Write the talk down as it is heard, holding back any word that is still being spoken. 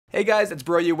Hey guys, it's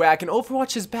Bro You Whack, and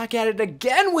Overwatch is back at it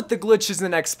again with the glitches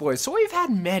and exploits. So we've had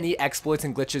many exploits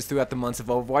and glitches throughout the months of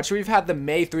Overwatch. We've had the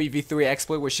Mei 3v3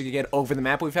 exploit where she could get over the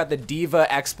map. We've had the Diva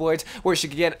exploit where she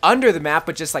could get under the map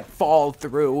but just like fall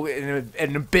through in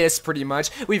an abyss pretty much.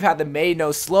 We've had the Mei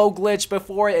no slow glitch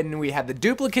before, and we had the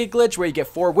duplicate glitch where you get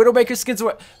 4 Widowmaker skins.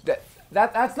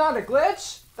 That's not a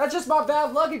glitch? That's just my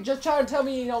bad luck. You're just trying to tell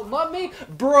me you don't love me?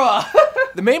 Bruh.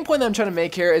 The main point that I'm trying to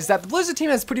make here is that the Blizzard team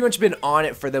has pretty much been on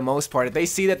it for the most part. If they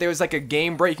see that there was like a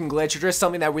game-breaking glitch or just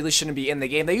something that really shouldn't be in the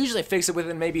game, they usually fix it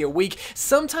within maybe a week,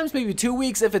 sometimes maybe 2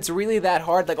 weeks if it's really that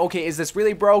hard. Like, okay, is this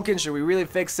really broken? Should we really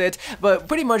fix it? But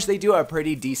pretty much they do a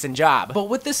pretty decent job. But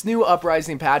with this new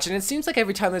Uprising patch, and it seems like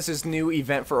every time there's this new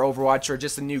event for Overwatch or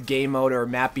just a new game mode or a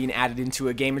map being added into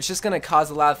a game, it's just going to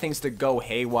cause a lot of things to go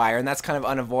haywire, and that's kind of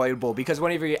unavoidable because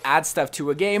whenever you add stuff to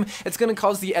a game, it's going to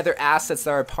cause the other assets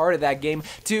that are part of that game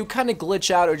to kind of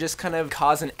glitch out or just kind of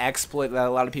cause an exploit that a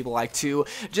lot of people like to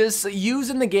just use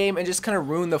in the game and just kind of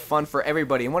ruin the fun for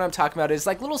everybody. And what I'm talking about is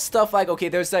like little stuff like, okay,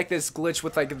 there's like this glitch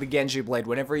with like the Genji blade.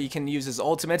 Whenever you can use his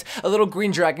ultimate, a little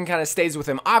green dragon kind of stays with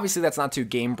him. Obviously that's not too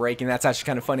game breaking, that's actually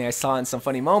kind of funny, I saw it in some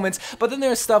funny moments. But then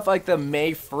there's stuff like the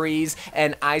Mei freeze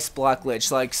and ice block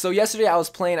glitch. Like, so yesterday I was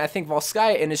playing, I think,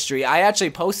 Volskaya Industry. I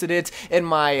actually posted it in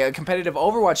my competitive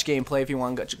Overwatch gameplay if you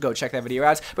want to go check that video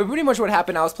out. But pretty much what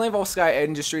happened, I was playing Volskaya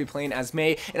Industry, playing as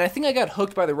Mei, and I think I got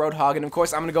hooked by the Roadhog, and of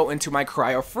course I'm gonna go into my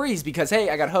cryo freeze because hey,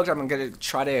 I got hooked, I'm gonna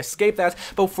try to escape that.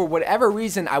 But for whatever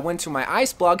reason, I went to my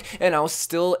ice block and I was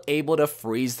still able to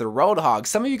freeze the Roadhog.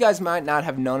 Some of you guys might not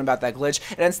have known about that glitch,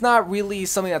 and it's not really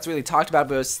something that's really talked about,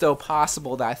 but it's still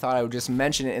possible that I thought I would just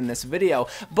mention it in this video.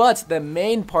 But the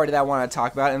main part that I want to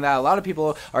talk about, and that a lot of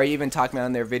people are even talking about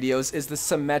in their videos, is the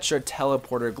Symmetra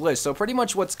Teleporter glitch. So pretty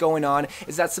much what's going on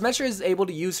is that Symmetra is able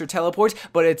to use her teleport,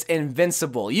 but it's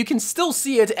invincible. You can still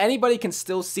see it, anybody can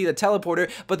still see the teleporter,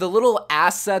 but the little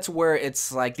assets where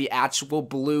it's like the actual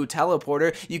blue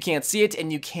teleporter, you can't see it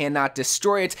and you cannot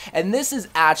destroy it, and this is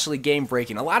actually game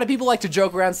breaking. A lot of people like to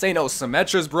joke around saying, oh,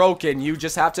 Symmetra's broken, you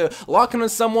just have to lock into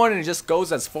someone and it just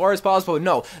goes as far as possible.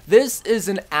 No, this is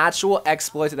an actual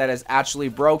exploit that is actually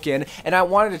broken, and I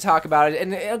wanted to talk about it,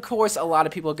 and of course a lot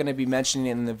of people are going to be mentioning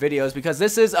it in the videos because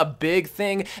this is a big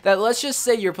thing that, let's just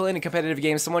say you're playing a competitive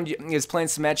game, someone is playing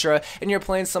Symmetra, and you're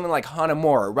playing someone like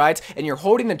Hanamura, right? And you're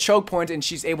holding the choke point and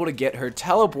she's able to get her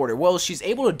teleporter. Well, she's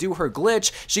able to do her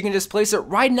glitch, she can just place it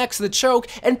right next to the choke,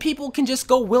 and people can just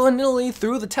go willy-nilly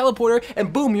through the teleporter,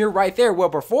 and boom, you're right there. Well,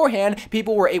 beforehand,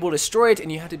 people were able to destroy it,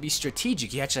 and you have to be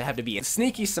strategic. You actually have to be a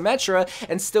sneaky Symmetra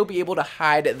and still be able to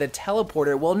hide the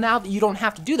teleporter. Well, now you don't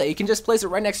have to do that. You can just place it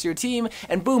right next to your team,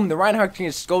 and boom, the Reinhardt can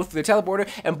just go through the teleporter,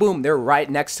 and boom, they're right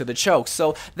next to the choke.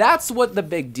 So that's what the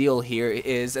big deal here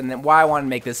is, and then why I want to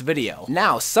make this video.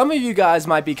 Now, some of you guys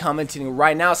might be commenting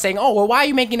right now saying, oh, well, why are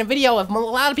you making a video if a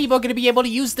lot of people are going to be able to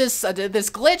use this this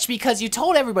glitch because you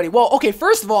told everybody? Well, okay,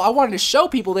 first of all, I wanted to show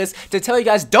people this to tell you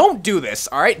guys, don't do this,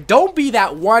 alright? Don't be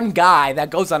that one guy that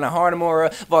goes on a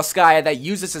Hanamura Volskaya that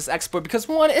uses this exploit, because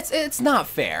one, it's not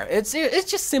fair. It's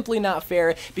just simply not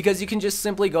fair because you can just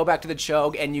simply go back to the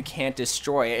choke and you can't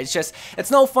destroy it.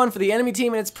 It's no fun for the enemy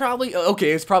team, and it's probably,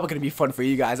 okay, it's probably going to be fun for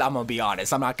you guys. I'm going to be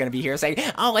honest. I'm not going to be here saying,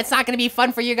 oh, it's not going to be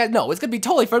fun for you guys. No, it's going to be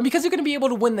totally fun because you're going to be able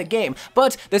to win the game.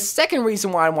 But the second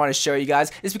reason why I want to show you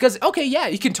guys is because, okay, yeah,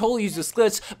 you can totally use this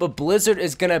glitch, but Blizzard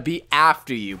is going to be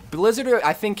after you. Blizzard,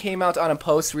 I think, came out on a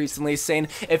post recently saying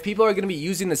if people are going to be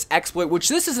using this exploit, which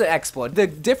this is an exploit. The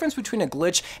difference between a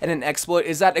glitch and an exploit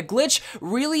is that a glitch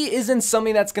really isn't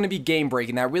something that's going to be game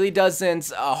breaking. That really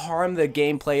doesn't harm the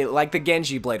gameplay, like the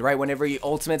Genji blade, right? Whenever you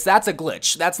ultimates, that's a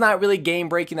glitch. That's not really game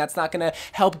breaking. That's not going to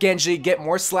help Genji get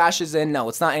more slashes in. No,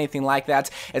 it's not anything like that.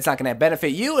 It's not going to benefit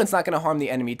you, and it's not going to harm the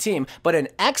enemy team. But an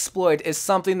exploit is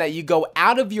something that you go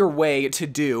out of your way to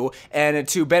do and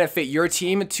to benefit your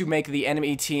team, to make the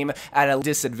enemy team at a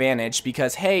disadvantage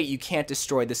because, hey, you can't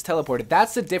destroy this teleporter.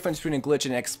 That's the difference between a glitch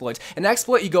and an exploit. An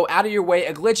exploit, you go out of your way.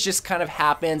 A glitch just kind of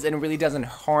happens and really doesn't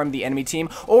harm the enemy team,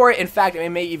 or in fact, it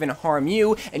may even harm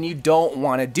you, and you don't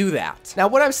want to do that. Now,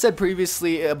 what I've said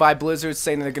previously by Blizzard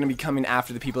saying that they're going to be coming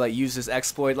after the people that use this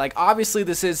exploit, like, obviously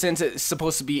this isn't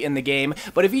supposed to be in the game,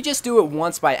 but if you just do it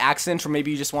once by accident, or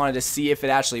maybe you just wanted to see if it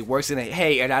actually works and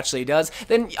hey, it actually does,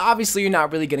 then obviously you're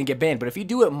not really going to get banned. But if you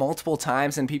do it multiple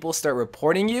times and people start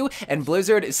reporting you and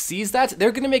Blizzard sees that,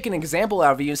 they're going to make an example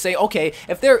out of you and say, okay,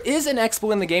 if there is an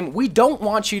exploit in the game, we don't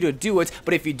want you to do it,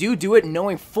 but if you do it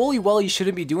knowing fully well you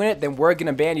shouldn't be doing it, then we're going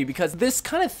to ban you, because this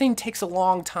kind of thing takes a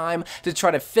long time to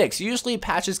try to fix. Usually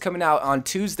patches coming out on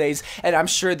Tuesdays, and I'm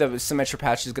sure the Symmetra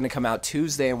patch is going going to come out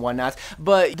Tuesday and whatnot,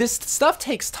 but this stuff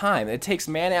takes time. It takes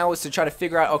man hours to try to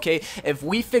figure out, okay, if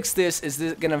we fix this, is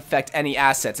this going to affect any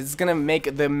assets? Is it going to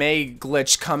make the May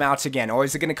glitch come out again, or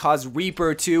is it going to cause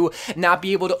Reaper to not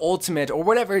be able to ultimate, or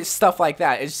whatever, stuff like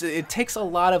that. It takes a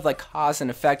lot of like cause and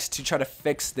effect to try to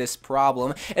fix this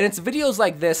problem, and it's videos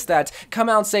like this that come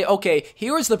out and say, okay,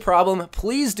 here's the problem,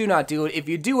 please do not do it. If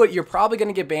you do it, you're probably going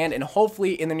to get banned, and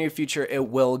hopefully in the near future it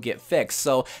will get fixed.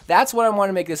 So that's what I want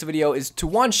to make this video, is to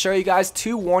 1, show you guys,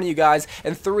 2, warn you guys,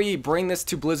 and 3, bring this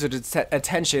to Blizzard's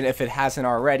attention if it hasn't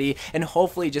already, and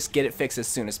hopefully just get it fixed as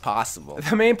soon as possible.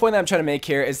 The main point that I'm trying to make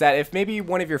here is that if maybe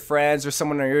one of your friends or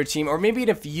someone on your team, or maybe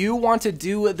if you want to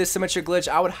do the Symmetra glitch,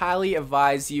 I would highly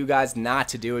advise you guys not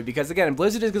to do it, because again,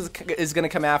 Blizzard is going to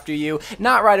come after you,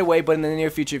 not right away, but in the near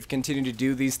future, if you continue to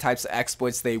do these types of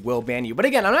exploits, they will ban you. But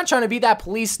again, I'm not trying to be that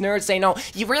police nerd saying, no,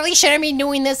 you really shouldn't be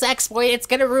doing this exploit, it's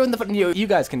going to ruin the... You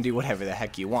guys can do whatever the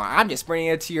heck you want. I'm just bringing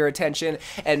it to your attention,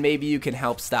 and maybe you can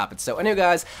help stop it. So anyway,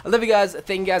 guys, I love you guys.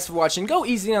 Thank you guys for watching. Go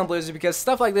easy on Blizzard, because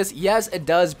stuff like this, yes, it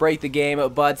does break the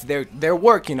game, but they're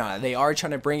working on it. They are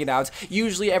trying to bring it out,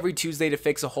 usually every Tuesday, to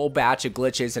fix a whole batch of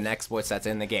glitches and exploits that's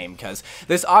in the game, because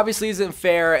this obviously isn't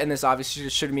fair, and this obviously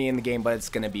shouldn't be in the game, but it's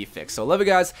going to be fixed. So love you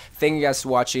guys. Thank you guys for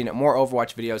watching. More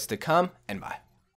Overwatch videos to come, and bye.